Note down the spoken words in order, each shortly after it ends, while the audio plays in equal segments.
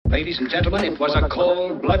Ladies and gentlemen, it was a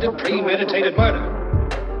cold-blooded, premeditated murder.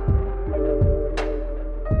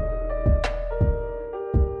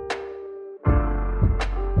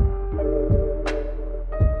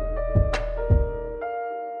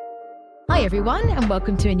 Hi everyone, and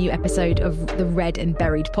welcome to a new episode of the Read and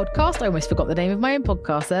Buried podcast. I almost forgot the name of my own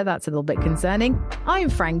podcast there. That's a little bit concerning. I'm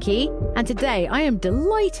Frankie, and today I am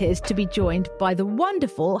delighted to be joined by the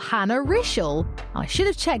wonderful Hannah Richell. I should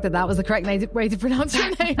have checked that was the correct way to pronounce your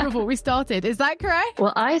name before we started. Is that correct?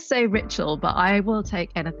 Well, I say Richell, but I will take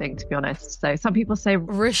anything, to be honest. So some people say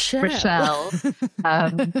Richell.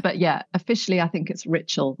 But yeah, officially I think it's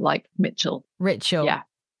Richell, like Mitchell. Richell. Yeah.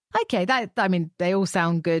 Okay, they all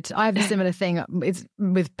sound good. I have a similar thing. It's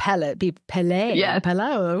with Pellet. Yeah.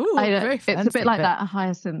 Ooh, I know. very fancy, it's a bit like that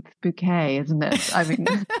hyacinth bouquet, isn't it? I mean,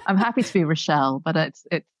 I'm happy to be Richell, but it's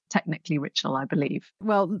technically Richell, I believe.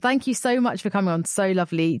 Well, thank you so much for coming on. So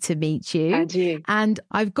lovely to meet you. And you. And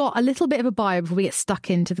I've got a little bit of a bio before we get stuck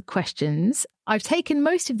into the questions. I've taken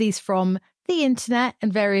most of these from the internet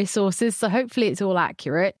and various sources, so hopefully it's all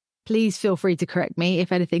accurate. Please feel free to correct me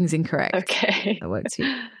if anything's incorrect. Okay. That works for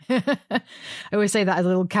you. I always say that as a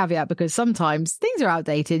little caveat because sometimes things are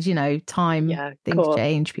outdated, things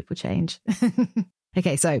change, people change.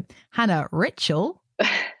 Okay, so Hannah Richell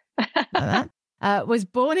was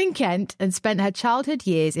born in Kent and spent her childhood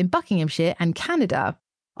years in Buckinghamshire and Canada.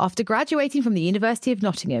 After graduating from the University of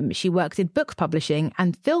Nottingham, she worked in book publishing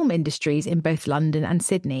and film industries in both London and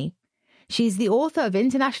Sydney. She's the author of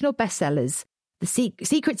international bestsellers The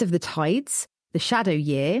Secrets of the Tides, The Shadow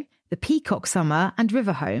Year, The Peacock Summer and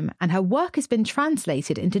River Home, and her work has been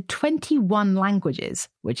translated into 21 languages,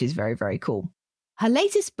 which is very, very cool. Her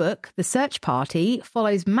latest book, The Search Party,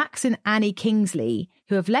 follows Max and Annie Kingsley,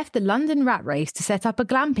 who have left the London rat race to set up a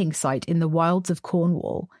glamping site in the wilds of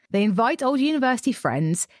Cornwall. They invite old university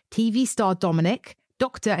friends, TV star Dominic,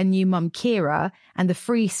 Doctor and new mum Kira, and the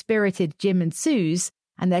free-spirited Jim and Suze,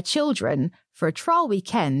 and their children for a trial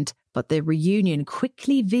weekend, but the reunion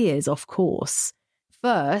quickly veers off course.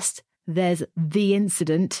 First, there's the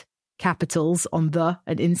incident, capitals on the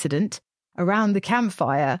and incident, around the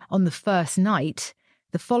campfire on the first night.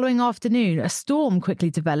 The following afternoon, a storm quickly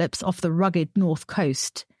develops off the rugged north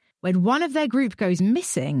coast. When one of their group goes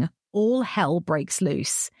missing, all hell breaks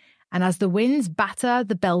loose. And as the winds batter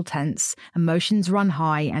the bell tents, emotions run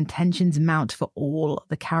high and tensions mount for all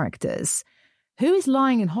the characters. Who is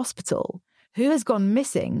lying in hospital? Who has gone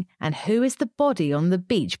missing? And who is the body on the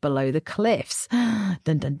beach below the cliffs?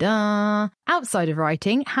 Dun dun dun. Outside of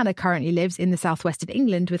writing, Hannah currently lives in the southwest of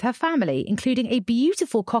England with her family, including a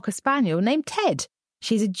beautiful cocker spaniel named Ted.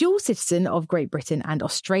 She's a dual citizen of Great Britain and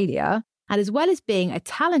Australia. And as well as being a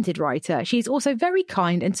talented writer, she's also very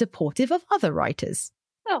kind and supportive of other writers.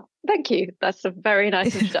 Oh, thank you. That's a very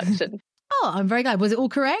nice introduction. Oh, I'm very glad. Was it all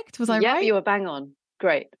correct? Was I right? Yeah, you were bang on.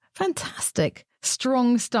 Great. Fantastic.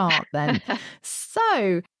 Strong start then.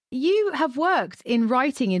 So you have worked in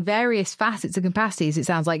writing in various facets and capacities, it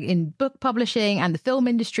sounds like, in book publishing and the film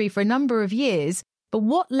industry for a number of years. But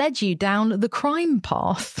what led you down the crime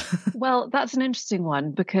path? Well, that's an interesting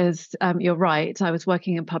one because you're right. I was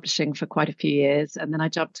working in publishing for quite a few years and then I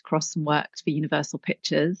jumped across and worked for Universal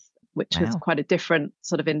Pictures, which was quite a different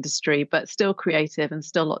sort of industry, but still creative and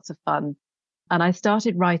still lots of fun. And I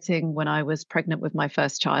started writing when I was pregnant with my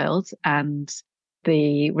first child. And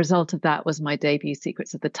the result of that was my debut,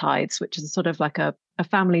 Secrets of the Tides, which is sort of like a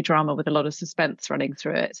family drama with a lot of suspense running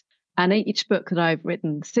through it. And each book that I've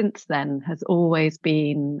written since then has always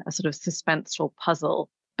been a sort of suspenseful puzzle,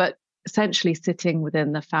 but essentially sitting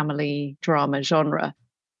within the family drama genre.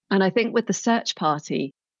 And I think with The Search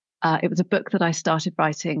Party, it was a book that I started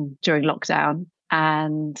writing during lockdown,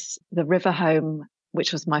 and The River Home,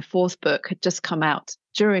 which was my fourth book, had just come out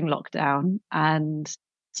during lockdown. And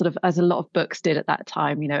sort of as a lot of books did at that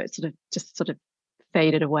time, it sort of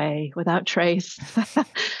faded away without trace.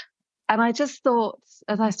 And I just thought,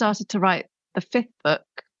 as I started to write the fifth book,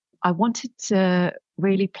 I wanted to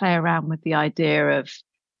really play around with the idea of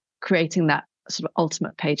creating that sort of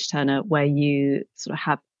ultimate page turner where you sort of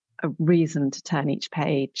have a reason to turn each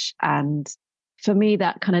page. And for me,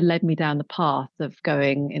 that kind of led me down the path of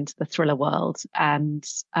going into the thriller world. And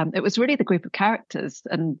it was really the group of characters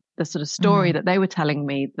and the sort of story that they were telling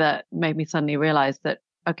me that made me suddenly realize that,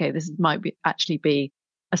 okay, this might actually be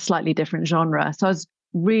a slightly different genre. So I was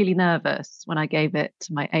really nervous when I gave it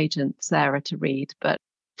to my agent, Sarah, to read. But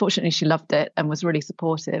fortunately, she loved it and was really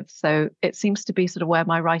supportive. So it seems to be sort of where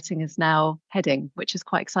my writing is now heading, which is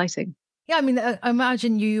quite exciting. Yeah, I mean, I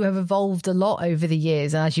imagine you have evolved a lot over the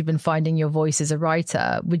years, and as you've been finding your voice as a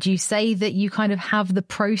writer, would you say that you kind of have the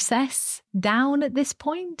process down at this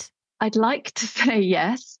point? I'd like to say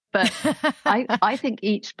yes, but I think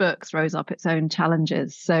each book throws up its own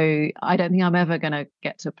challenges. So I don't think I'm ever going to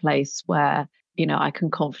get to a place where, I can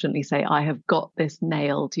confidently say I have got this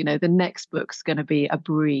nailed. The next book's going to be a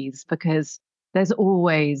breeze, because there's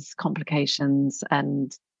always complications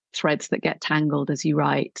and threads that get tangled as you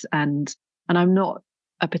write. And I'm not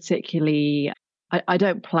a particularly, I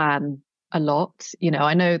don't plan a lot.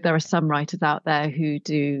 I know there are some writers out there who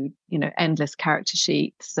do, endless character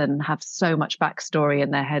sheets and have so much backstory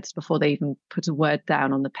in their heads before they even put a word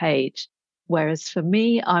down on the page. Whereas for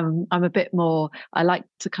me, I'm a bit more, I like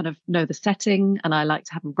to kind of know the setting and I like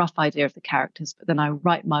to have a rough idea of the characters, but then I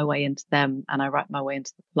write my way into them and I write my way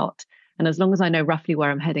into the plot. And as long as I know roughly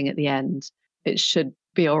where I'm heading at the end, it should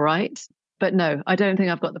be all right. But no, I don't think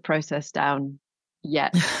I've got the process down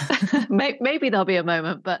yet. Maybe there'll be a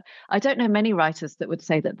moment, but I don't know many writers that would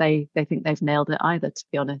say that they think they've nailed it either, to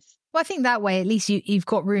be honest. Well, I think that way, at least you've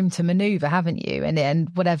got room to maneuver, haven't you? And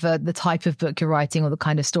whatever the type of book you're writing or the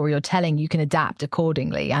kind of story you're telling, you can adapt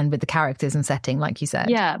accordingly and with the characters and setting, like you said.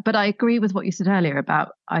 Yeah, but I agree with what you said earlier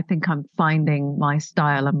about, I think I'm finding my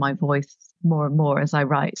style and my voice more and more as I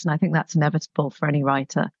write. And I think that's inevitable for any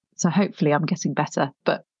writer. So hopefully I'm getting better,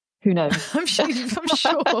 but who knows? I'm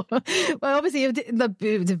sure. Well, obviously,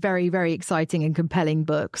 it's a very, very exciting and compelling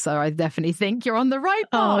book. So I definitely think you're on the right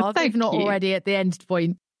path, if not already at the end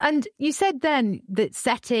point. And you said then that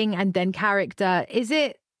setting and then character, is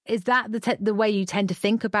that the way you tend to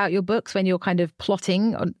think about your books when you're kind of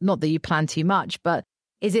plotting? Not that you plan too much, but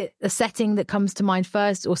is it a setting that comes to mind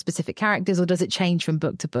first or specific characters, or does it change from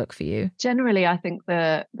book to book for you? Generally, I think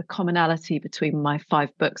the commonality between my 5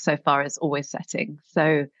 books so far is always setting.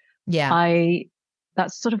 So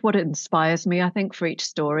that's sort of what inspires me, I think, for each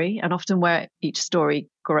story, and often where each story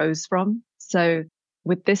grows from. So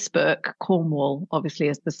with this book, Cornwall obviously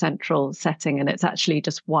is the central setting, and it's actually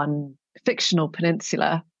just one fictional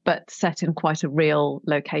peninsula, but set in quite a real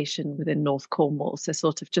location within North Cornwall. So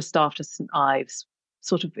sort of just after St. Ives,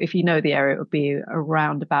 sort of, if you know the area, it would be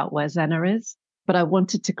around about where Zena is. But I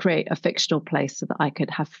wanted to create a fictional place so that I could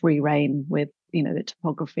have free reign with, the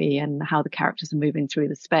topography and how the characters are moving through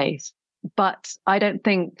the space. But I don't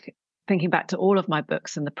think, thinking back to all of my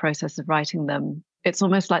books and the process of writing them, it's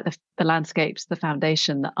almost like the landscape's the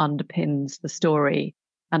foundation that underpins the story.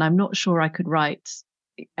 And I'm not sure I could write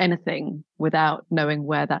anything without knowing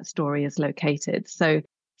where that story is located. So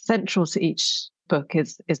central to each book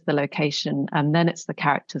is the location, and then it's the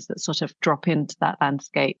characters that sort of drop into that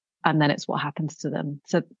landscape, and then it's what happens to them.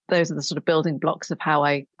 So those are the sort of building blocks of how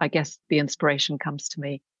I guess the inspiration comes to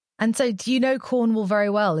me. And so do you know Cornwall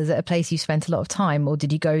very well? Is it a place you spent a lot of time, or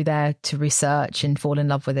did you go there to research and fall in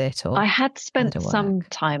love with it? Or I had spent some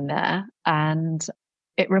time there, and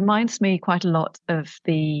it reminds me quite a lot of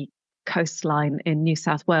the coastline in New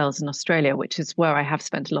South Wales in Australia, which is where I have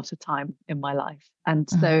spent a lot of time in my life. And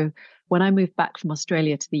so when I moved back from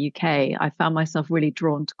Australia to the UK, I found myself really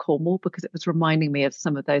drawn to Cornwall because it was reminding me of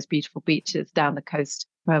some of those beautiful beaches down the coast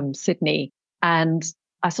from Sydney. And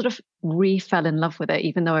I sort of fell in love with it,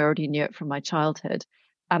 even though I already knew it from my childhood.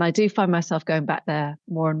 And I do find myself going back there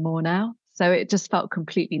more and more now. So it just felt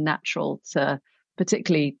completely natural to,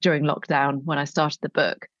 particularly during lockdown, when I started the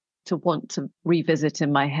book, to want to revisit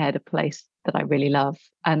in my head a place that I really love.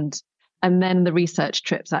 And then the research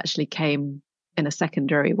trips actually came in a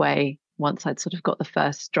secondary way once I'd sort of got the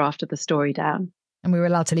first draft of the story down. And we were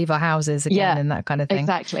allowed to leave our houses again and that kind of thing.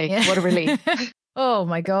 Exactly. Yeah. What a relief. Oh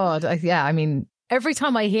my God. Yeah, I mean, every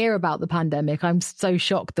time I hear about the pandemic, I'm so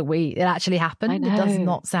shocked that it actually happened. It does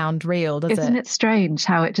not sound real, does it? Isn't it strange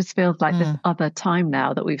how it just feels like this other time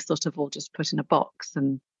now that we've sort of all just put in a box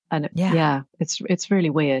and it's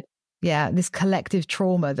really weird. Yeah, this collective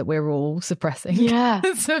trauma that we're all suppressing. Yeah,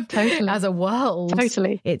 totally. As a world.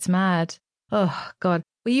 Totally. It's mad. Oh, God.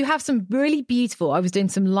 Well, you have some really beautiful, I was doing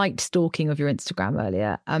some light stalking of your Instagram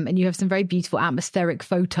earlier, and you have some very beautiful atmospheric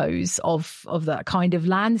photos of that kind of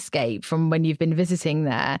landscape from when you've been visiting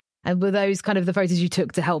there. And were those kind of the photos you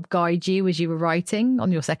took to help guide you as you were writing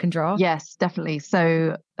on your second draft? Yes, definitely.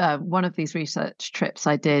 So one of these research trips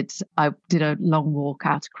I did a long walk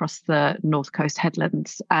out across the North Coast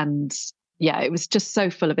headlands, and it was just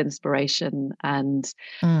so full of inspiration. And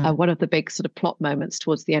one of the big sort of plot moments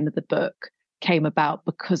towards the end of the book came about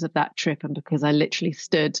because of that trip, and because I literally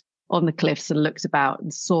stood on the cliffs and looked about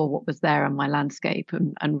and saw what was there in my landscape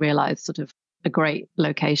and realized sort of a great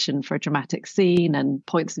location for a dramatic scene and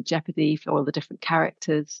points of jeopardy for all the different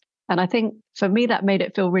characters. And I think for me, that made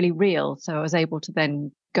it feel really real. So I was able to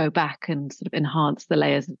then go back and sort of enhance the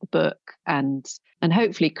layers of the book and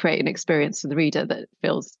hopefully create an experience for the reader that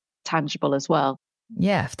feels tangible as well.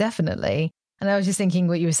 Yeah, definitely. And I was just thinking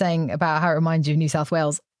what you were saying about how it reminds you of New South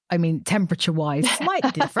Wales. I mean, temperature-wise,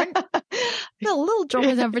 slightly different. A little drop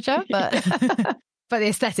in temperature, but but the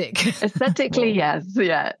aesthetic. Aesthetically, yes.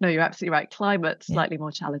 Yeah. No, you're absolutely right. Climate, slightly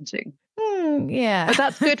more challenging. Yeah. But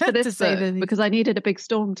that's good for this book because I needed a big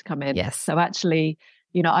storm to come in. Yes. So actually,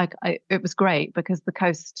 it was great because the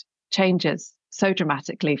coast changes so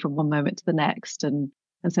dramatically from one moment to the next. And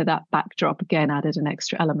so that backdrop again added an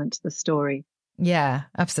extra element to the story. Yeah,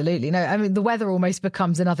 absolutely. No, I mean, the weather almost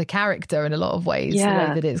becomes another character in a lot of ways. The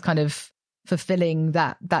way that it's kind of fulfilling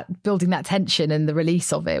that building that tension and the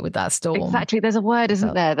release of it with that storm. Exactly. There's a word,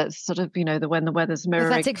 isn't there, that's sort of, when the weather's mirroring.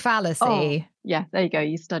 Pathetic fallacy. Oh, yeah, there you go.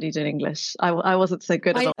 You studied in English. I wasn't so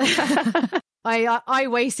good at all. I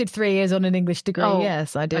wasted 3 years on an English degree. Oh,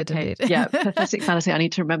 yes, I did indeed. Yeah, pathetic fallacy. I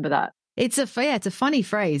need to remember that. It's a funny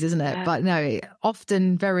phrase, isn't it? Yeah. But no,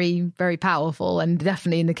 often very, very powerful, and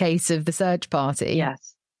definitely in the case of the Search Party.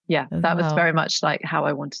 Yes. Yeah, that was very much like how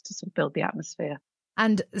I wanted to sort of build the atmosphere.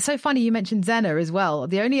 And so funny you mentioned Xena as well.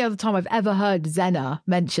 The only other time I've ever heard Xena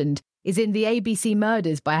mentioned is in the ABC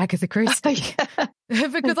Murders by Agatha Christie.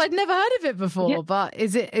 Because I'd never heard of it before. But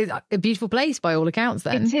is it a beautiful place by all accounts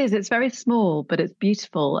then? It is. It's very small, but it's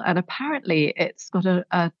beautiful. And apparently it's got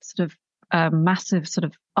a sort of massive sort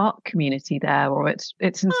of art community there, or it's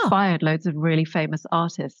inspired loads of really famous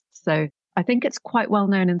artists. So I think it's quite well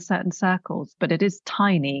known in certain circles, but it is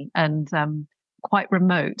tiny and quite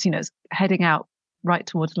remote. It's heading out right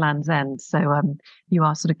towards Land's End. So you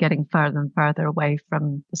are sort of getting further and further away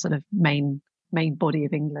from the sort of main body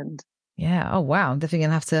of England. Yeah. Oh, wow. I'm definitely going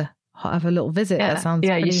to have to have a little visit. Yeah. That sounds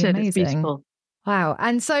pretty you should. amazing. It's beautiful. Wow.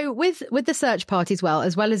 And so with the Search Party as well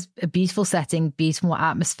as a beautiful setting, beautiful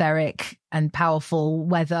atmospheric and powerful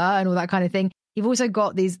weather and all that kind of thing, you've also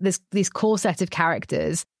got these core set of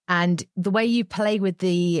characters. And the way you play with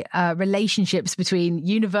the relationships between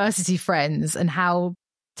university friends and how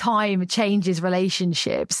time changes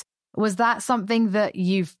relationships. Was that something that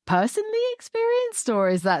you've personally experienced, or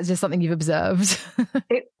is that just something you've observed?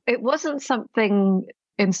 It wasn't something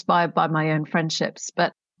inspired by my own friendships,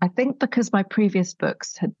 but I think because my previous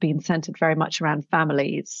books had been centered very much around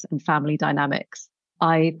families and family dynamics,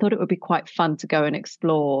 I thought it would be quite fun to go and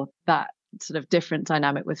explore that sort of different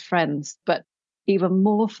dynamic with friends, but even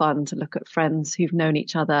more fun to look at friends who've known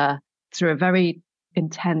each other through a very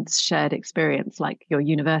intense shared experience like your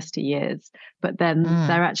university years, but then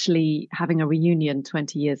they're actually having a reunion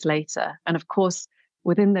 20 years later. And of course,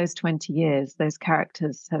 within those 20 years, those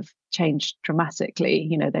characters have changed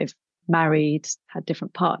dramatically. They've married, had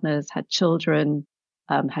different partners, had children,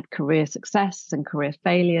 had career success and career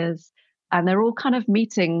failures. And they're all kind of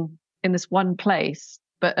meeting in this one place,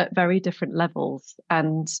 but at very different levels.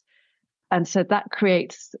 And so that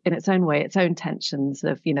creates, in its own way, its own tensions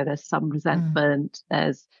of, there's some resentment,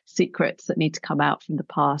 there's secrets that need to come out from the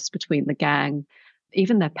past between the gang.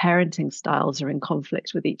 Even their parenting styles are in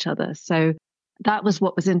conflict with each other. So that was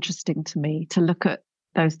what was interesting to me, to look at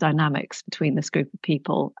those dynamics between this group of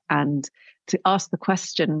people and to ask the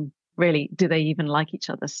question, really, do they even like each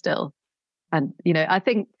other still? And, I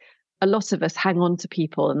think a lot of us hang on to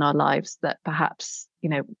people in our lives that perhaps,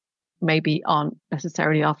 maybe aren't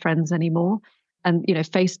necessarily our friends anymore. And,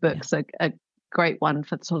 Facebook's a great one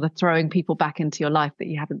for sort of throwing people back into your life that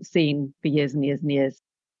you haven't seen for years and years and years.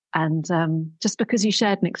 And just because you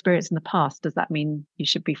shared an experience in the past, does that mean you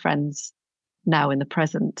should be friends now in the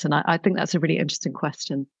present? And I think that's a really interesting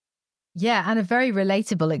question. Yeah, and a very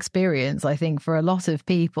relatable experience, I think, for a lot of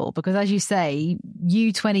people, because as you say,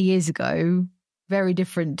 you 20 years ago, very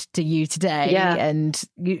different to you today. Yeah. And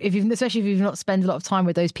especially if you've not spent a lot of time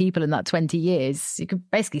with those people in that 20 years, you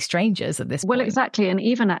could basically strangers at this point. Well, exactly. And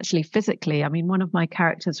even actually physically, I mean, one of my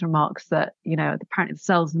characters remarks that, apparently the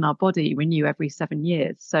cells in our body renew every 7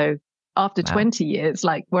 years. So after 20 years,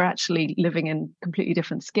 we're actually living in completely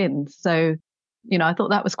different skins. So, I thought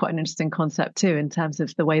that was quite an interesting concept too, in terms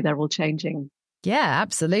of the way they're all changing. Yeah,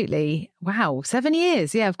 absolutely. Wow. 7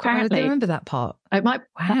 years. Yeah, of course. I don't remember that part. That might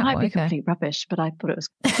be complete rubbish, but I thought it was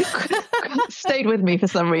stayed with me for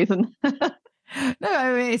some reason. No,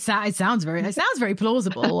 I mean, it sounds very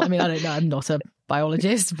plausible. I mean, I don't know. I'm not a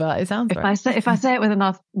biologist, but it sounds. If I say it with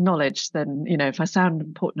enough knowledge, then if I sound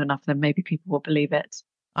important enough, then maybe people will believe it.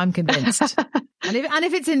 I'm convinced. and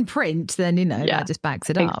if it's in print, then that just backs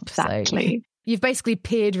it up. Exactly. So you've basically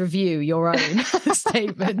peer review your own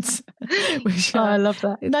statements. Which, I love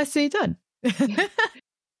that. Nice to see done.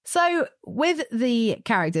 So with the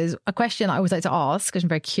characters, a question I always like to ask, because I'm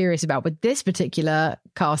very curious about with this particular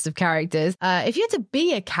cast of characters, if you had to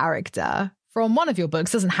be a character from one of your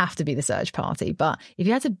books, doesn't have to be the Search Party, but if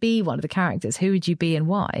you had to be one of the characters, who would you be and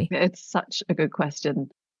why? It's such a good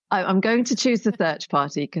question. I'm going to choose the Search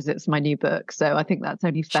Party because it's my new book. So I think that's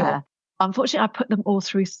only fair. Sure. Unfortunately, I put them all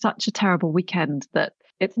through such a terrible weekend that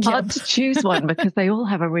it's hard to choose one because they all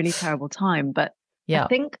have a really terrible time. But I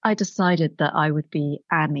think I decided that I would be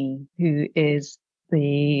Annie, who is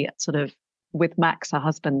the sort of, with Max, her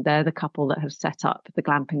husband, they're the couple that have set up the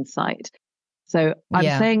glamping site. So I'm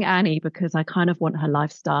saying Annie because I kind of want her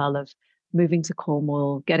lifestyle of moving to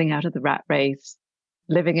Cornwall, getting out of the rat race,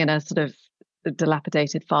 living in a sort of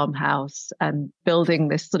dilapidated farmhouse and building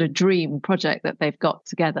this sort of dream project that they've got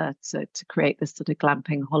together to create this sort of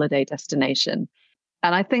glamping holiday destination.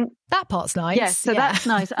 And I think that part's nice. Yes, so that's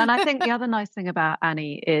nice. And I think the other nice thing about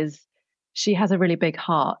Annie is she has a really big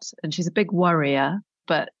heart and she's a big worrier,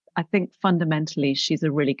 but I think fundamentally she's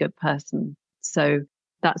a really good person. So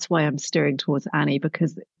that's why I'm steering towards Annie,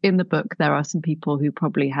 because in the book there are some people who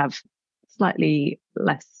probably have slightly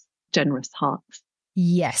less generous hearts.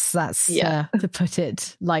 Yes, that's to put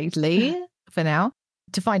it lightly for now.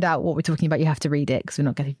 To find out what we're talking about, you have to read it because we're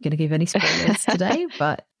not going to give any spoilers today.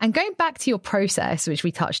 And going back to your process, which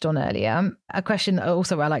we touched on earlier, a question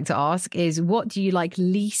also I like to ask is, what do you like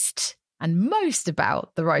least and most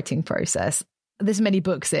about the writing process? There's many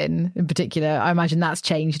books in particular. I imagine that's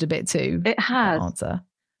changed a bit too. It has. Answer.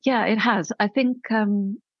 Yeah, it has. I think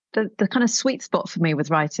the kind of sweet spot for me with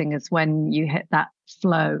writing is when you hit that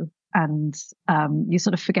flow and you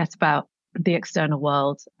sort of forget about the external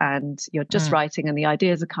world and you're just writing and the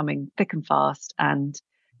ideas are coming thick and fast and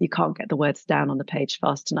you can't get the words down on the page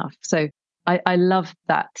fast enough. So I love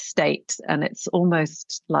that state, and it's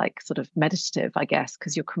almost like sort of meditative, I guess,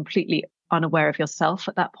 because you're completely unaware of yourself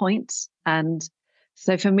at that point. And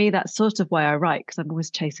so for me, that's sort of why I write, because I'm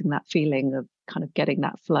always chasing that feeling of kind of getting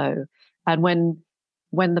that flow. And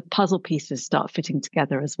when the puzzle pieces start fitting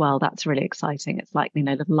together as well, that's really exciting. It's like,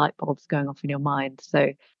 little light bulbs going off in your mind.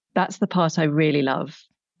 So that's the part I really love.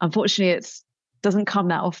 Unfortunately, it doesn't come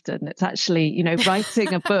that often. It's actually,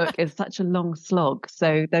 writing a book is such a long slog.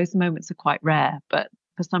 So those moments are quite rare. But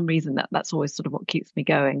for some reason, that's always sort of what keeps me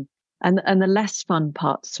going. And the less fun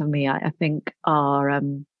parts for me, I think, are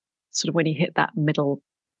sort of when you hit that middle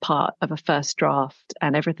part of a first draft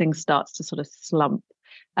and everything starts to sort of slump.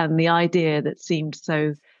 And the idea that seemed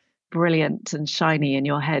so brilliant and shiny in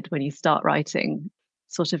your head when you start writing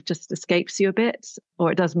sort of just escapes you a bit,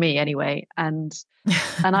 or it does me anyway. And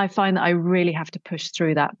I find that I really have to push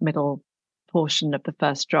through that middle portion of the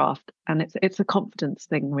first draft. And it's a confidence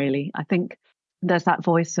thing, really. I think there's that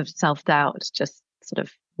voice of self-doubt just sort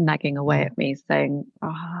of nagging away at me saying,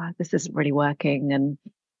 this isn't really working. And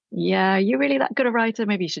yeah, you're really that good a writer.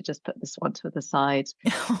 Maybe you should just put this one to the side.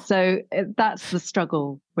 So that's the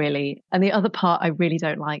struggle, really. And the other part I really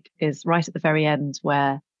don't like is right at the very end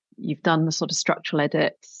where you've done the sort of structural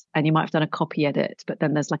edits and you might have done a copy edit, but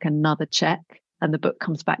then there's like another check and the book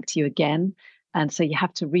comes back to you again. And so you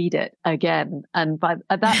have to read it again. And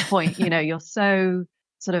at that point, you're so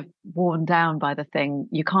sort of worn down by the thing,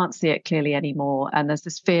 you can't see it clearly anymore. And there's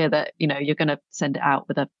this fear that, you're going to send it out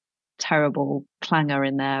with a terrible clanger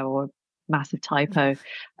in there or massive typo.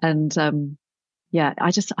 And I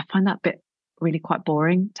find that bit really quite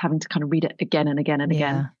boring, having to kind of read it again and again and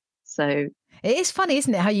again. So it is funny,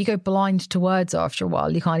 isn't it, how you go blind to words after a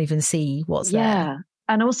while. You can't even see what's there. Yeah.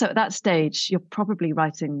 And also at that stage, you're probably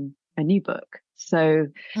writing a new book. So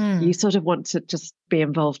you sort of want to just be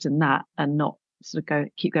involved in that and not sort of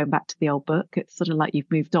keep going back to the old book. It's sort of like you've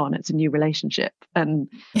moved on. It's a new relationship. And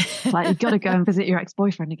it's like, you've got to go and visit your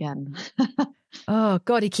ex-boyfriend again. Oh,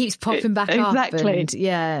 God, he keeps popping back up. Exactly.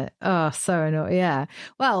 And, so annoying. Yeah.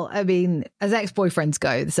 Well, I mean, as ex-boyfriends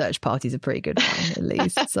go, the Search Party's a pretty good one, at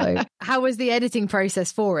least. So how was the editing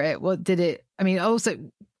process for it? What did it, I mean, also,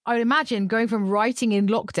 I would imagine going from writing in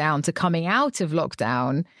lockdown to coming out of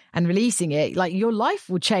lockdown and releasing it, like your life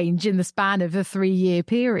will change in the span of a 3-year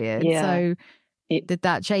period. Yeah. So did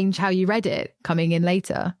that change how you read it coming in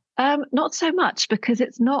later? Not so much, because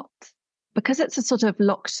it's a sort of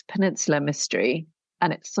locked peninsula mystery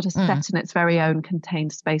and it's sort of set in its very own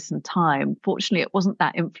contained space and time. Fortunately, it wasn't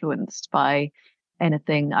that influenced by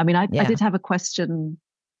anything. I mean, I did have a question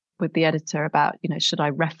with the editor about, should I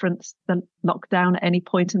reference the lockdown at any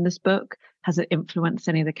point in this book? Has it influenced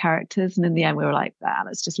any of the characters? And in the end, we were like,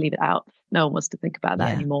 let's just leave it out. No one wants to think about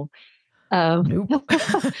that anymore. Nope.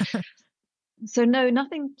 So no,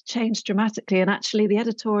 nothing changed dramatically. And actually the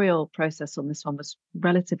editorial process on this one was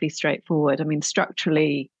relatively straightforward. I mean,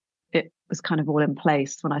 structurally, it was kind of all in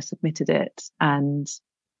place when I submitted it. And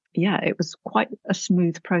it was quite a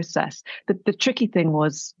smooth process. The tricky thing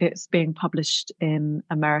was it's being published in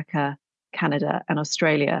America, Canada, and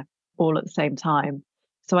Australia all at the same time.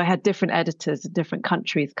 So I had different editors in different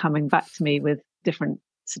countries coming back to me with different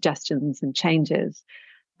suggestions and changes.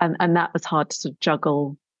 And that was hard to sort of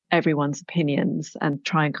juggle everyone's opinions and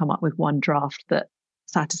try and come up with one draft that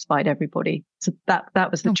satisfied everybody. So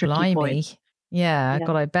that was the tricky point. Yeah,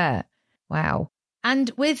 God, I bet. Wow.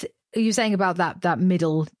 And with you saying about that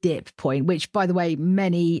middle dip point, which, by the way,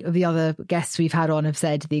 many of the other guests we've had on have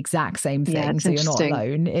said the exact same thing. Yeah, so you're not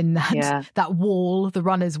alone in that that wall, the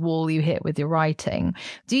runner's wall you hit with your writing.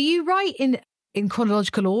 Do you write in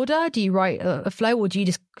chronological order? Do you write a flow, or do you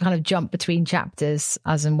just kind of jump between chapters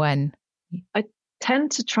as and when? I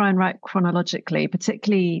tend to try and write chronologically,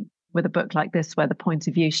 particularly with a book like this where the point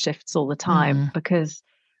of view shifts all the time, because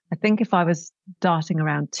I think if I was darting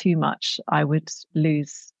around too much, I would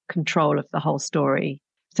lose control of the whole story.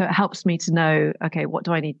 So it helps me to know, okay, what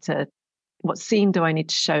scene do I need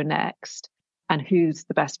to show next, and who's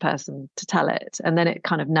the best person to tell it? And then it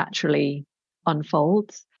kind of naturally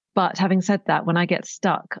unfolds. But having said that, when I get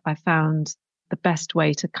stuck, I found the best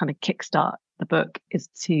way to kind of kickstart the book is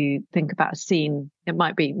to think about a scene. It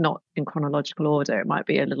might be not in chronological order. It might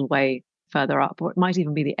be a little way further up, or it might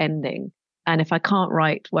even be the ending. And if I can't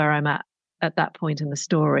write where I'm at that point in the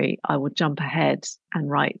story, I will jump ahead and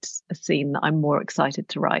write a scene that I'm more excited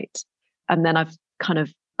to write. And then I've kind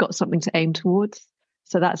of got something to aim towards.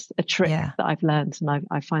 So that's a trick that I've learned, and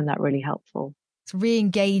I find that really helpful. To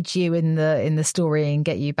re-engage you in the story and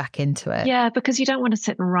get you back into it. Yeah, because you don't want to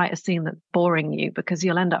sit and write a scene that's boring you, because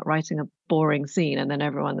you'll end up writing a boring scene and then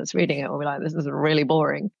everyone that's reading it will be like, this is really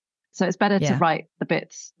boring. So it's better to write the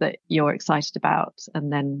bits that you're excited about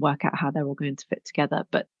and then work out how they're all going to fit together.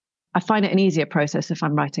 But I find it an easier process if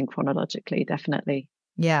I'm writing chronologically, definitely.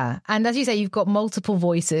 Yeah. And as you say, you've got multiple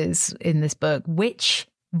voices in this book. Which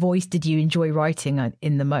voice did you enjoy writing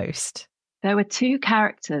in the most? There were two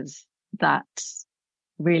characters that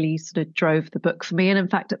really sort of drove the book for me. And in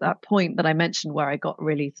fact, at that point that I mentioned where I got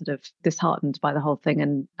really sort of disheartened by the whole thing,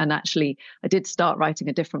 and actually I did start writing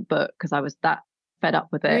a different book because I was that fed up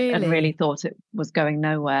with it and really thought it was going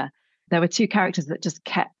nowhere. There were two characters that just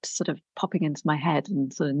kept sort of popping into my head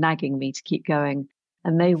and sort of nagging me to keep going.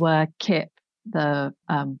 And they were Kip, the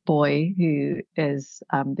boy who is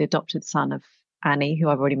the adopted son of Annie, who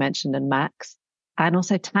I've already mentioned, and Max, and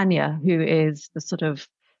also Tanya, who is the sort of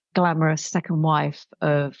glamorous second wife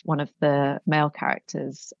of one of the male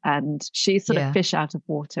characters. And she's sort of fish out of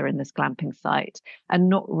water in this glamping site and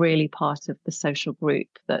not really part of the social group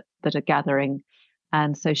that are gathering.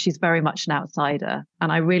 And so she's very much an outsider.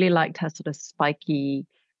 And I really liked her sort of spiky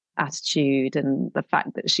attitude and the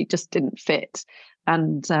fact that she just didn't fit.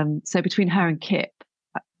 And so between her and Kip,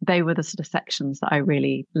 they were the sort of sections that I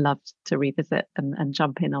really loved to revisit and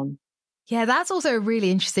jump in on. Yeah, that's also a really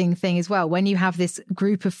interesting thing as well. When you have this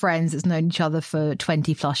group of friends that's known each other for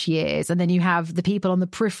 20 plus years, and then you have the people on the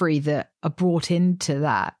periphery that are brought into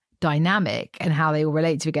that dynamic and how they all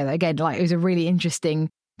relate together. Again, like, it was a really interesting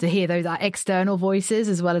to hear those external voices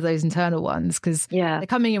as well as those internal ones, because they're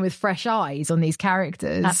coming in with fresh eyes on these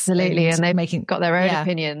characters. Absolutely. And they've got their own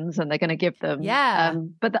opinions and they're going to give them.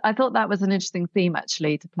 But I thought that was an interesting theme,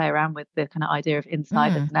 actually, to play around with the kind of idea of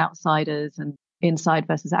insiders and outsiders, and inside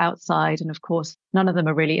versus outside. And of course, none of them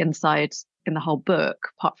are really inside in the whole book,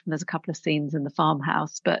 apart from there's a couple of scenes in the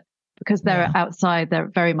farmhouse. But because they're outside, they're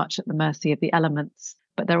very much at the mercy of the elements,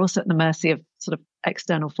 but they're also at the mercy of sort of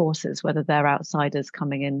external forces, whether they're outsiders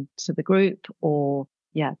coming into the group or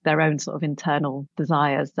their own sort of internal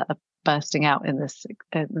desires that are bursting out in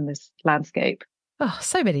this landscape. Oh,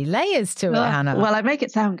 so many layers to it, Hannah. Well, I make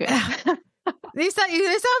it sound good. You sound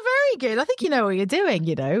very good. I think you know what you're doing,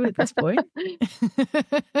 at this point.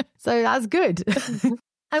 So that's good.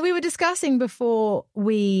 And we were discussing before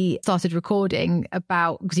we started recording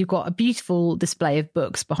about, because you've got a beautiful display of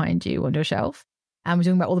books behind you on your shelf, and we're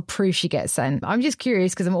talking about all the proofs you get sent. I'm just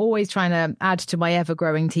curious, because I'm always trying to add to my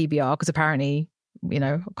ever-growing TBR, because apparently,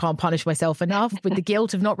 I can't punish myself enough with the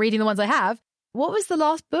guilt of not reading the ones I have. What was the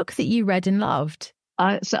last book that you read and loved?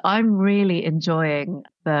 So I'm really enjoying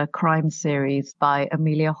the crime series by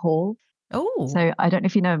Amelia Hall. Oh. So I don't know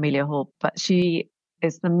if you know Amelia Hall, but she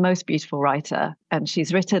is the most beautiful writer, and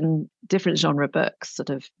she's written different genre books, sort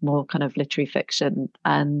of more kind of literary fiction.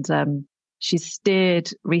 And she's steered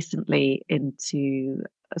recently into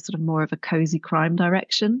a sort of more of a cozy crime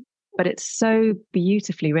direction, but it's so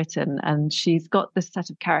beautifully written. And she's got this set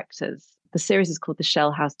of characters. The series is called The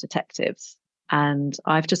Shell House Detectives. And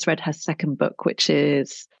I've just read her second book, which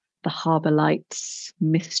is The Harbour Lights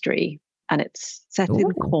Mystery. And it's set in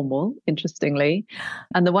Cornwall, interestingly.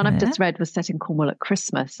 And the one I've just read was set in Cornwall at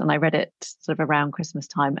Christmas. And I read it sort of around Christmas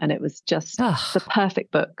time. And it was just the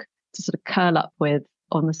perfect book to sort of curl up with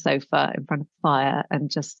on the sofa in front of the fire and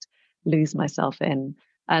just lose myself in.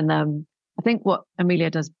 And I I think what Amelia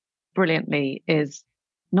does brilliantly is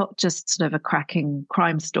not just sort of a cracking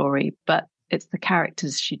crime story, but it's the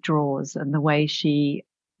characters she draws and the way she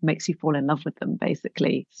makes you fall in love with them,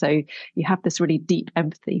 basically. So you have this really deep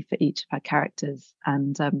empathy for each of her characters,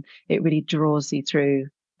 and it really draws you through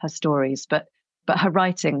her stories. But her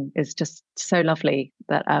writing is just so lovely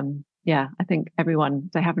that I think everyone,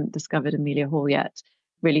 if they haven't discovered Amelia Hall yet,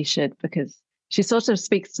 really should, because she sort of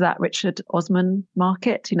speaks to that Richard Osman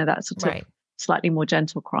market, that sort of slightly more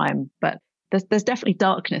gentle crime. But there's definitely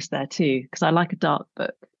darkness there too, because I like a dark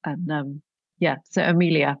book. And so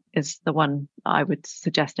Amelia is the one I would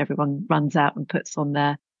suggest everyone runs out and puts on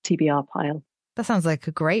their TBR pile. That sounds like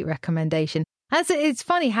a great recommendation. And it's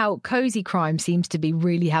funny how cozy crime seems to be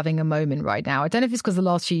really having a moment right now. I don't know if it's because the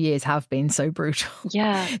last few years have been so brutal.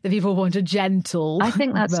 Yeah. That people want a gentle I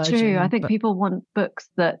think that's version, true. I think people want books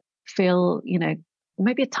that feel,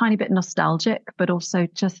 maybe a tiny bit nostalgic, but also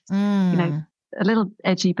just, a little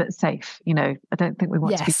edgy but safe. I don't think we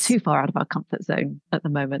want to be too far out of our comfort zone at the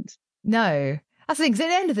moment. No. That's the thing, 'cause at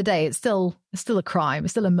the end of the day, it's still a crime.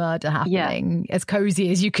 It's still a murder happening, as cozy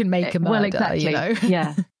as you can make a murder, well, exactly.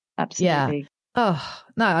 Yeah, absolutely. Yeah. Oh,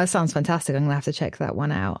 no, that sounds fantastic. I'm going to have to check that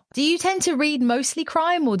one out. Do you tend to read mostly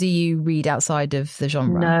crime, or do you read outside of the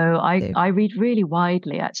genre? No, I read really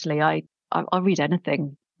widely, actually. I'll read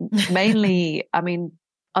anything. Mainly,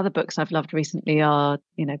 other books I've loved recently are,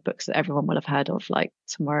 books that everyone will have heard of, like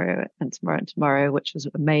Tomorrow and Tomorrow and Tomorrow, which was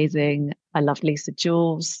amazing. I love Lisa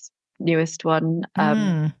Jewell's newest one.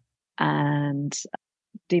 And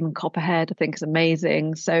Demon Copperhead, I think, is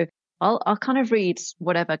amazing. So I'll kind of read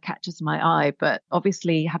whatever catches my eye. But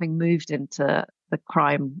obviously, having moved into the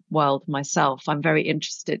crime world myself, I'm very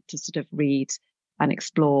interested to sort of read and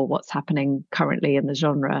explore what's happening currently in the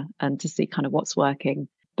genre and to see kind of what's working.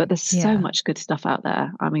 But there's so much good stuff out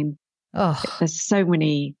there. There's so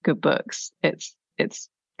many good books. It's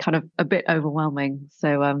kind of a bit overwhelming.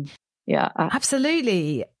 So,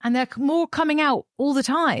 absolutely. And they're more coming out all the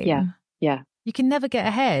time. Yeah. You can never get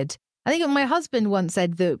ahead. I think my husband once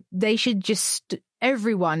said that they should just,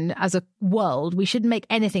 everyone as a world, we should make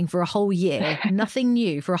anything for a whole year, nothing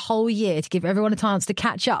new for a whole year, to give everyone a chance to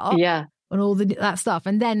catch up. Yeah. On all that stuff,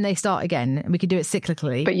 and then they start again, and we could do it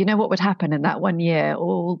cyclically. But you know what would happen in that one year?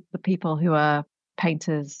 All the people who are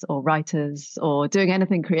painters or writers or doing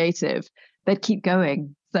anything creative, they'd keep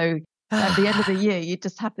going. So at the end of the year, you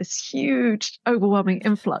just have this huge, overwhelming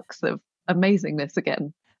influx of amazingness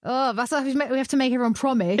again. Oh, that's why we have to make everyone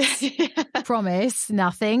promise. Promise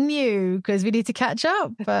nothing new, because we need to catch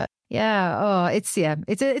up. But it's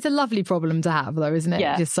a lovely problem to have, though, isn't it?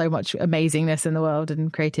 Yeah. Just so much amazingness in the world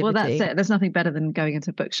and creativity. Well, that's it. There's nothing better than going into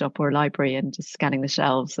a bookshop or a library and just scanning the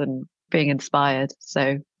shelves and being inspired.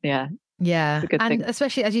 So yeah, and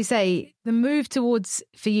especially, as you say, the move towards,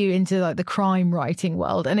 for you, into like the crime writing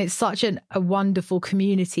world, and it's such a wonderful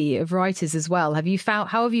community of writers as well. How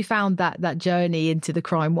have you found that journey into the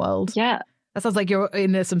crime world? Yeah, that sounds like you're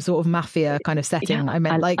in some sort of mafia kind of setting. Yeah,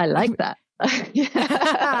 I like that.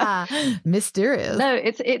 Mysterious. No,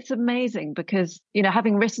 it's amazing because,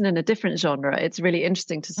 having written in a different genre, it's really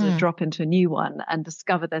interesting to sort of drop into a new one and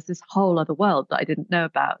discover there's this whole other world that I didn't know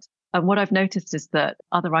about. And what I've noticed is that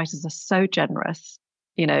other writers are so generous,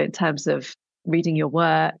 in terms of reading your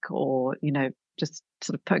work or, just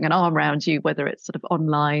sort of putting an arm around you, whether it's sort of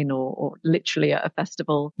online or literally at a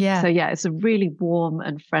festival. Yeah. So it's a really warm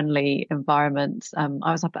and friendly environment. I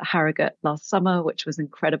was up at Harrogate last summer, which was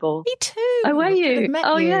incredible. Me too. Oh, were you?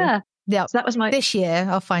 Oh, you. Yeah. So that was this year.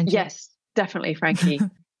 I'll find you. Yes, definitely, Frankie.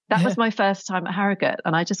 That was my first time at Harrogate,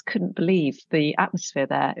 and I just couldn't believe the atmosphere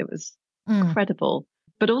there. It was incredible.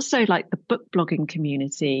 But also like the book blogging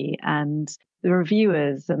community and the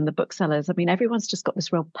reviewers and the booksellers. Everyone's just got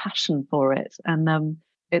this real passion for it. And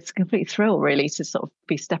it's a complete thrill, really, to sort of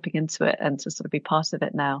be stepping into it and to sort of be part of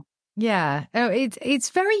it now. Yeah,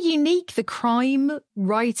 it's very unique, the crime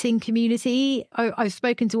writing community. I've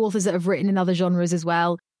spoken to authors that have written in other genres as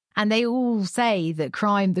well, and they all say that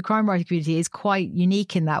the crime writing community is quite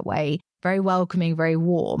unique in that way. Very welcoming, very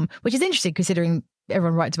warm, which is interesting considering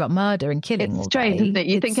everyone writes about murder and killing. It's strange, isn't it?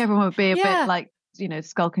 You think everyone would be a bit like,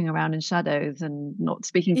 skulking around in shadows and not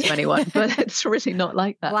speaking to anyone, but it's really not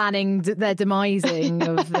like that. Planning their demising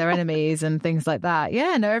of their enemies and things like that.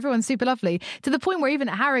 Yeah, no, everyone's super lovely. To the point where even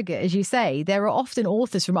at Harrogate, as you say, there are often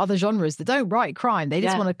authors from other genres that don't write crime. They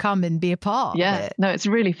just want to come and be a part of it. No, it's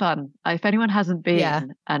really fun. If anyone hasn't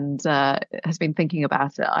been and has been thinking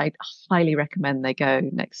about it, I highly recommend they go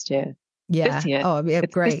next year. Yeah. This year. Oh, yeah,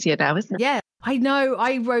 it's great. This year now, isn't it? Yeah. I know.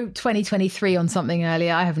 I wrote 2023 on something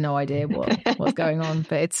earlier. I have no idea what's going on,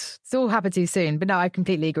 but it's all happened too soon. But no, I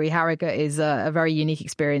completely agree. Harrogate is a very unique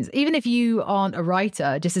experience. Even if you aren't a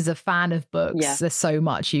writer, just as a fan of books, there's so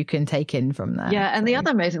much you can take in from there. Yeah, and the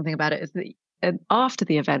other amazing thing about it is that after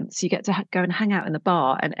the events, you get to go and hang out in the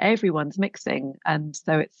bar, and everyone's mixing. And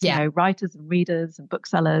so it's, you know, writers and readers and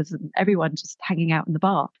booksellers and everyone just hanging out in the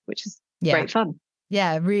bar, which is great fun.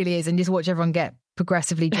 Yeah, it really is. And just watch everyone get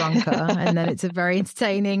progressively drunker. And then it's a very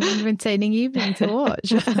entertaining evening to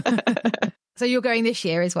watch. So you're going this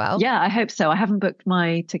year as well? Yeah, I hope so. I haven't booked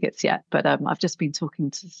my tickets yet, but I've just been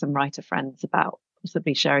talking to some writer friends about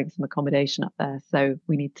possibly sharing some accommodation up there. So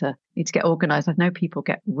we need to get organised. I know people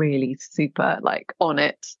get really super like on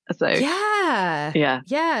it. So yeah.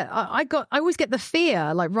 I always get the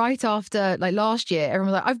fear like right after like last year.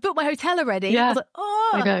 Everyone was like, "I've booked my hotel already." Yeah. I was like,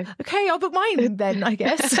 "Oh, okay, I'll book mine then." I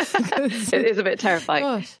guess it is a bit terrifying.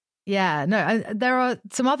 Gosh. Yeah, no, and there are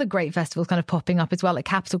some other great festivals kind of popping up as well. Like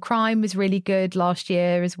Capital Crime was really good last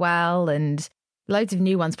year as well, and loads of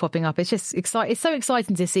new ones popping up. It's just exciting. It's so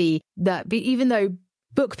exciting to see that even though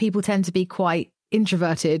book people tend to be quite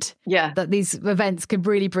introverted, that these events can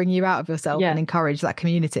really bring you out of yourself and encourage that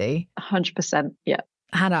community. 100%. Yeah.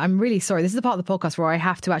 Hannah, I'm really sorry. This is the part of the podcast where I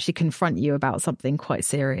have to actually confront you about something quite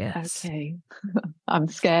serious. Okay. I'm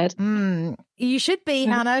scared. You should be,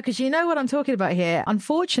 Hannah, because you know what I'm talking about here.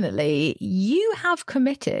 Unfortunately, you have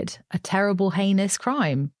committed a terrible, heinous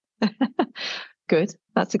crime. Good.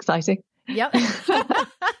 That's exciting. Yep.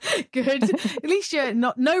 Good. At least you're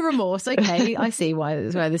no remorse. Okay, I see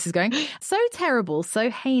where this is going. So terrible, so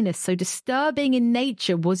heinous, so disturbing in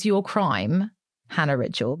nature was your crime, Hannah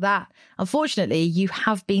Richell, that unfortunately you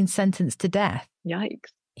have been sentenced to death.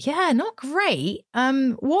 Yikes. Yeah, not great.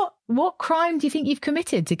 What crime do you think you've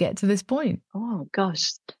committed to get to this point? Oh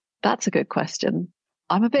gosh, that's a good question.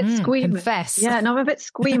 I'm a bit squeamish. Confess. Yeah, no, I'm a bit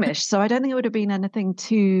squeamish. So I don't think it would have been anything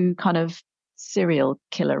too kind of serial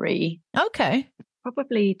killery. Okay.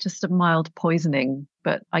 Probably just a mild poisoning,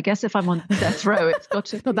 but I guess if I'm on death row, it's got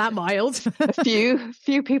to not that mild. a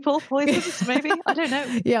few people poisoned, maybe. I don't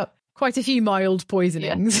know. Yeah, quite a few mild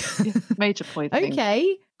poisonings. Yeah. Major poisoning.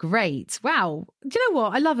 Okay, great. Wow. Do you know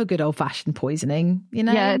what? I love a good old-fashioned poisoning. You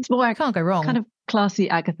know, it's more. I can't go wrong. Kind of classy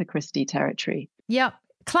Agatha Christie territory. Yep.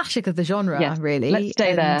 Classic of the genre, really. Let's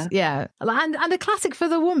stay there. Yeah. And a classic for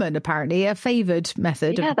the woman, apparently, a favoured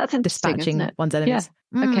method of dispatching one's enemies.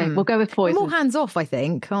 Yeah. Okay, we'll go with poison. We're more hands off, I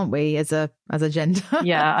think, aren't we, as a gender?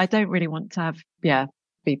 Yeah, I don't really want to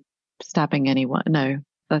be stabbing anyone. No.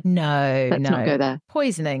 Let's not go there.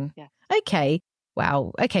 Poisoning. Yeah. Okay.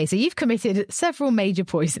 Wow. Okay, so you've committed several major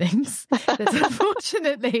poisonings that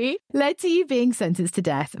unfortunately led to you being sentenced to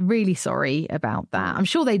death. Really sorry about that. I'm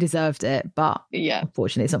sure they deserved it, but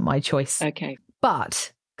unfortunately it's not my choice. Okay.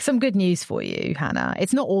 But some good news for you, Hannah.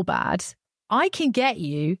 It's not all bad. I can get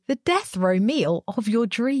you the death row meal of your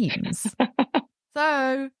dreams.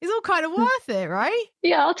 So it's all kind of worth it, right?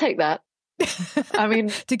 Yeah, I'll take that. I mean,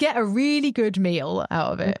 to get a really good meal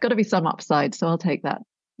out of it. There's got to be some upside, so I'll take that.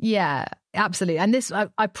 Yeah, absolutely. And this,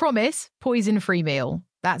 I promise, poison-free meal.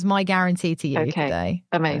 That's my guarantee to you today.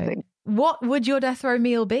 Amazing. So, what would your death row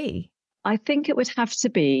meal be? I think it would have to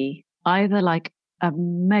be either like a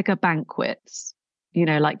mega banquet, you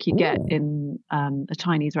know, like you get in a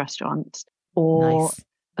Chinese restaurant, or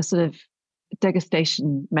a sort of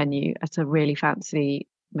degustation menu at a really fancy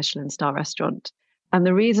Michelin star restaurant. And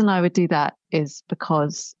the reason I would do that is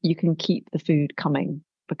because you can keep the food coming,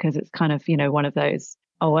 because it's kind of, you know, one of those,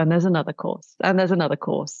 and there's another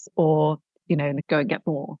course, or, you know, go and get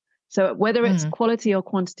more. So whether it's quality or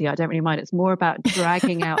quantity, I don't really mind. It's more about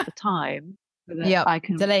dragging out the time. So that I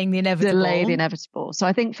can delaying the inevitable. So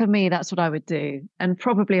I think for me, that's what I would do. And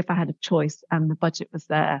probably if I had a choice and the budget was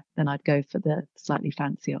there, then I'd go for the slightly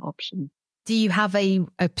fancier option. Do you have a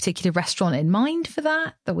particular restaurant in mind for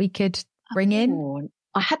that we could bring in?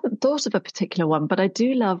 I hadn't thought of a particular one, but I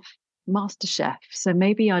do love MasterChef. So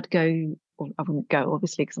maybe I'd go, or I wouldn't go,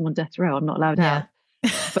 obviously, because I'm on death row. I'm not allowed out.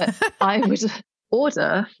 But I would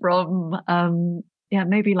order from,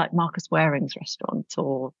 maybe like Marcus Waring's restaurant,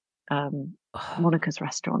 or Monica's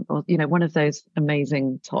restaurant, or, you know, one of those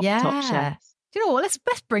amazing top chefs. Do you know what?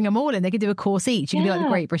 Let's bring them all in. They could do a course each. It could be like the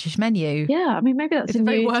Great British Menu. Yeah, I mean, maybe that's a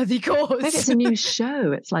very worthy course. Maybe it's a new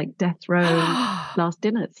show. It's like Death Row Last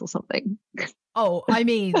Dinners or something. Oh, I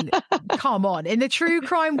mean, come on! In the true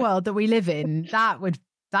crime world that we live in, that would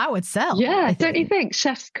sell. Yeah, don't you think?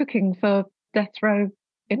 Chefs cooking for death row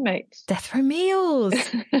inmates. Death row meals.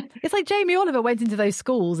 It's like Jamie Oliver went into those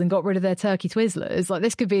schools and got rid of their turkey Twizzlers. Like,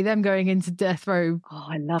 this could be them going into death row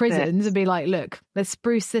prisons and be like, look, let's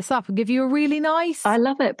spruce this up and give you a really nice I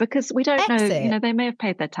love it, because we don't exit. know, you know, they may have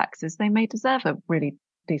paid their taxes. They may deserve a really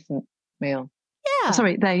decent meal. Yeah.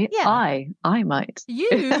 Sorry, I might.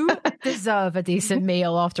 You deserve a decent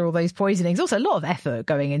meal after all those poisonings. Also, a lot of effort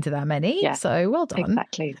going into that many. Yeah, so well done.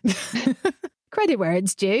 Exactly. Credit where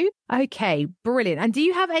it's due. Okay, brilliant. And do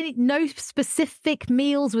you have no specific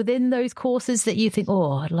meals within those courses that you think,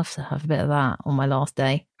 oh, I'd love to have a bit of that on my last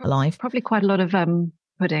day alive? Probably quite a lot of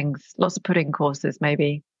puddings, lots of pudding courses,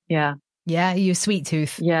 maybe. Yeah. Yeah, you're a sweet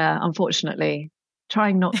tooth. Yeah, unfortunately.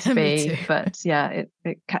 Trying not to be, but yeah,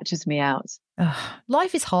 it catches me out.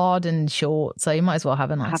 Life is hard and short, so you might as well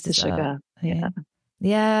have a nice dessert. Sugar.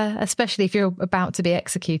 Yeah, especially if you're about to be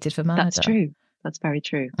executed for murder. That's true. That's very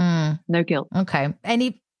true. No guilt. Okay.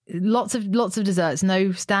 Lots of desserts, no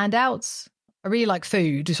standouts? I really like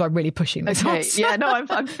food, so I'm really pushing this. Okay. Yeah, no,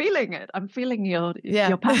 I'm feeling it. I'm feeling your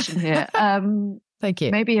passion here. Thank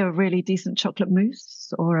you. Maybe a really decent chocolate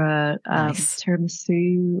mousse, or a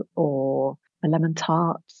tiramisu, or a lemon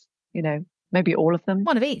tart, you know, maybe all of them.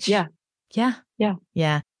 One of each. Yeah.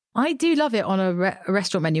 I do love it on a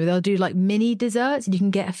restaurant menu where they'll do like mini desserts and you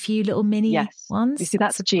can get a few little mini ones. You see,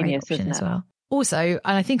 that's a genius, isn't it? As well. Also, and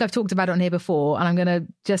I think I've talked about it on here before, and I'm going to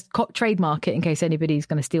just trademark it in case anybody's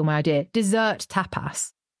going to steal my idea. Dessert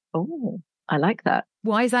tapas. Oh, I like that.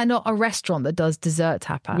 Why is that not a restaurant that does dessert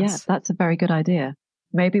tapas? Yeah, that's a very good idea.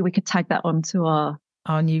 Maybe we could tag that onto our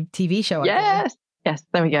new TV show. Yes,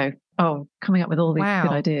 there we go. Oh, coming up with all these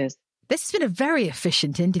good ideas. This has been a very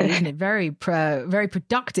efficient interview, isn't it? Very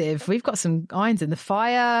productive. We've got some irons in the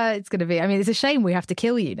fire. It's going to be, I mean, it's a shame we have to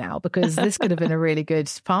kill you now, because this could have been a really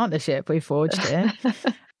good partnership we forged here.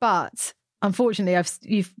 But unfortunately,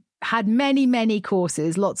 you've had many, many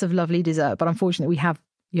courses, lots of lovely dessert. But unfortunately,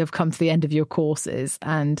 you have come to the end of your courses.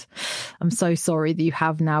 And I'm so sorry that you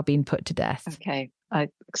have now been put to death. Okay. I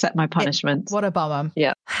accept my punishment. What a bummer.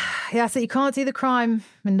 Yeah. Yeah, so you can't do the crime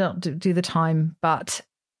and not do the time. But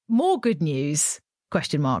more good news, ?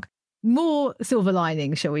 More silver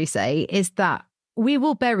lining, shall we say, is that we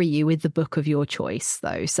will bury you with the book of your choice,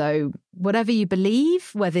 though. So whatever you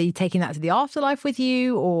believe, whether you're taking that to the afterlife with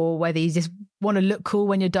you, or whether you just want to look cool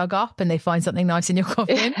when you're dug up and they find something nice in your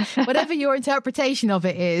coffin, whatever your interpretation of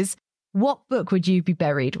it is, what book would you be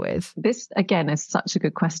buried with? This, again, is such a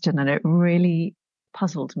good question, and it really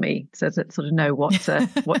puzzled me to sort of know what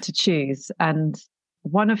to choose. And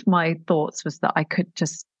one of my thoughts was that I could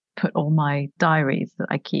just put all my diaries that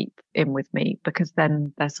I keep in with me, because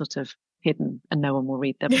then they're sort of hidden and no one will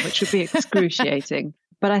read them, which would be excruciating.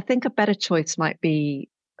 But I think a better choice might be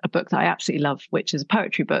a book that I absolutely love, which is a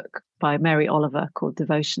poetry book by Mary Oliver called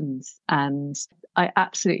Devotions. And I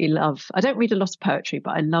absolutely I don't read a lot of poetry,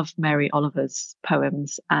 but I love Mary Oliver's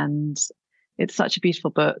poems. And it's such a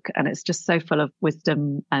beautiful book, and it's just so full of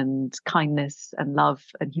wisdom and kindness and love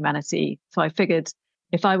and humanity. So I figured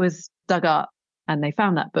if I was dug up and they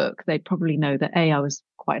found that book, they'd probably know that I was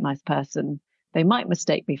quite a nice person. They might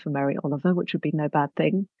mistake me for Mary Oliver, which would be no bad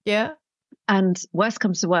thing. Yeah. And worst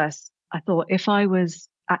comes to worst, I thought if I was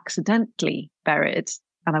accidentally buried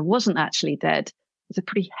and I wasn't actually dead, it's a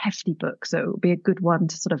pretty hefty book. So it would be a good one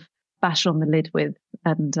to sort of bash on the lid with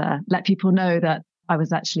and let people know that I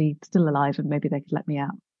was actually still alive and maybe they could let me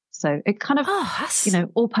out. So it kind of,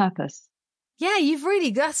 all purpose. Yeah,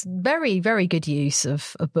 that's very, very good use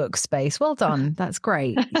of book space. Well done. That's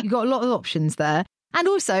great. You've got a lot of options there. And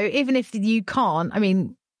also, even if you can't, I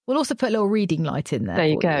mean, we'll also put a little reading light in there. There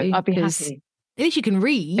you go. I'd be happy. At least you can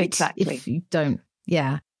read. Exactly. If you don't.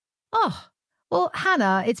 Yeah. Oh, well,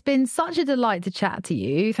 Hannah, it's been such a delight to chat to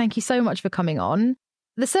you. Thank you so much for coming on.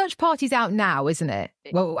 The search party's out now, isn't it?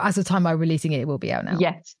 Well, as of the time I'm releasing it, it will be out now.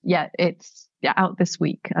 Yes. Yeah, it's out this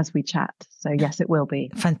week as we chat. So yes, it will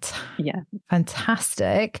be.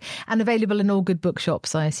 Fantastic. And available in all good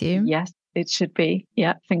bookshops, I assume? Yes, it should be.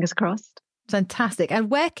 Yeah, fingers crossed. Fantastic. And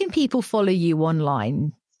where can people follow you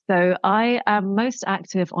online? So I am most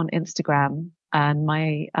active on Instagram, and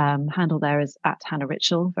my handle there is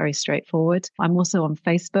 @HannahRitchell, very straightforward. I'm also on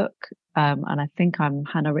Facebook, and I think I'm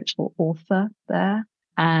Hannah Richell author there.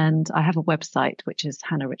 And I have a website, which is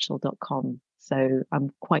hannahritchell.com. So I'm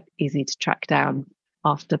quite easy to track down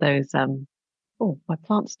after those. My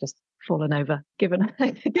plant's just fallen over. Given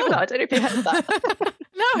I don't know if you heard that.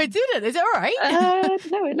 No, it didn't. Is it all right?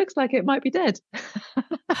 No, it looks like it might be dead.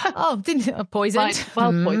 Poisoned.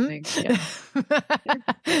 Poisoning. Yeah.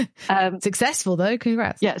 Successful though.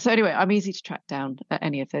 Congrats. Yeah. So anyway, I'm easy to track down at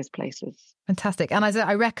any of those places. Fantastic. And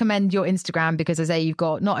I recommend your Instagram because, as I say, you've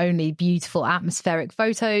got not only beautiful atmospheric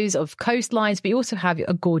photos of coastlines, but you also have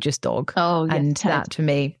a gorgeous dog. Oh, yes, and Ted. that for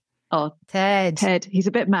me. Oh, Ted. He's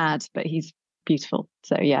a bit mad, but he's beautiful.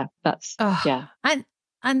 So yeah, that's yeah.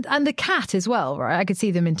 And the cat as well, right? I could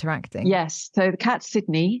see them interacting. Yes. So the cat's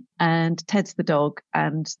Sydney and Ted's the dog,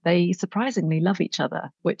 and they surprisingly love each other,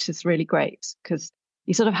 which is really great because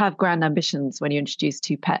you sort of have grand ambitions when you introduce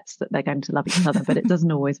two pets that they're going to love each other, but it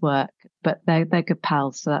doesn't always work. But they're good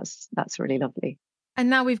pals, so that's really lovely. And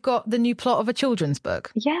now we've got the new plot of a children's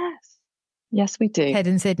book. Yes, we do. Ted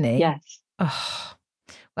and Sydney. Yes. Oh,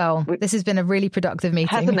 well, this has been a really productive meeting.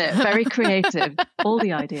 Hasn't it? Very creative. All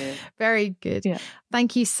the ideas. Very good. Yeah.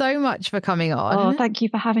 Thank you so much for coming on. Oh, thank you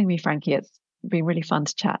for having me, Frankie. It's been really fun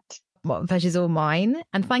to chat. Well, the pleasure's all mine.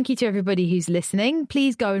 And thank you to everybody who's listening.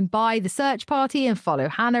 Please go and buy The Search Party and follow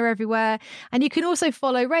Hannah everywhere. And you can also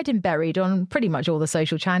follow Read and Buried on pretty much all the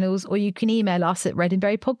social channels, or you can email us at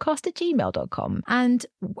readandburiedpodcast@gmail.com. And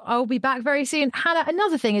I'll be back very soon. Hannah,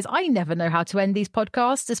 another thing is I never know how to end these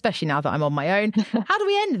podcasts, especially now that I'm on my own. How do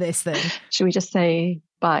we end this thing? Should we just say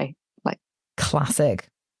bye? Classic.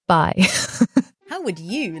 Bye. How would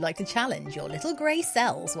you like to challenge your little grey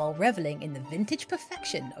cells while revelling in the vintage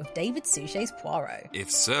perfection of David Suchet's Poirot?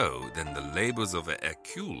 If so, then the Labours of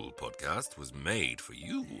Hercule podcast was made for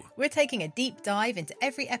you. We're taking a deep dive into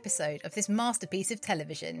every episode of this masterpiece of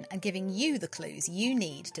television and giving you the clues you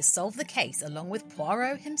need to solve the case along with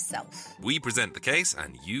Poirot himself. We present the case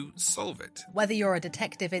and you solve it. Whether you're a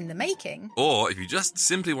detective in the making, or if you just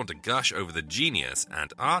simply want to gush over the genius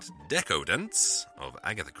and art decadence of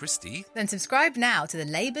Agatha Christie, then subscribe now to the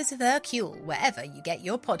Labours of Hercule wherever you get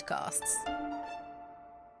your podcasts.